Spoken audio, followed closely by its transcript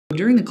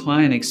During the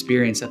client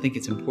experience, I think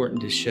it's important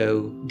to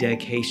show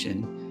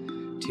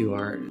dedication to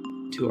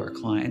our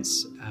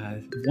clients.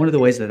 One of the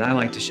ways that I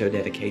like to show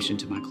dedication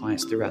to my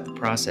clients throughout the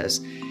process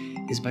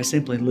is by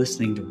simply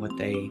listening to what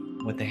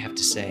they have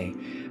to say.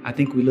 I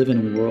think we live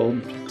in a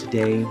world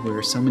today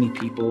where so many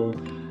people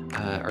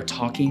are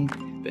talking,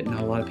 but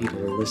not a lot of people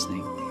are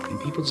listening. And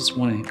people just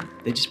want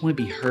to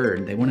be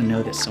heard. They want to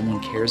know that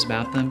someone cares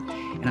about them.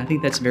 And I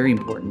think that's very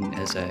important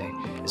as a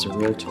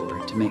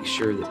realtor, to make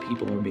sure that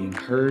people are being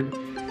heard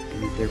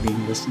and that they're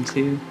being listened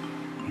to,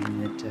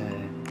 and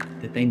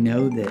that they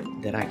know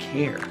that I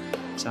care.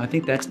 So I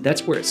think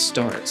that's where it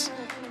starts.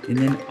 And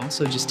then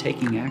also just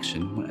taking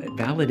action,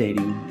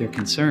 validating their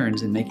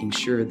concerns and making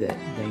sure that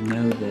they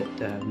know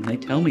that when they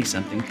tell me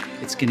something,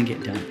 it's going to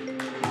get done.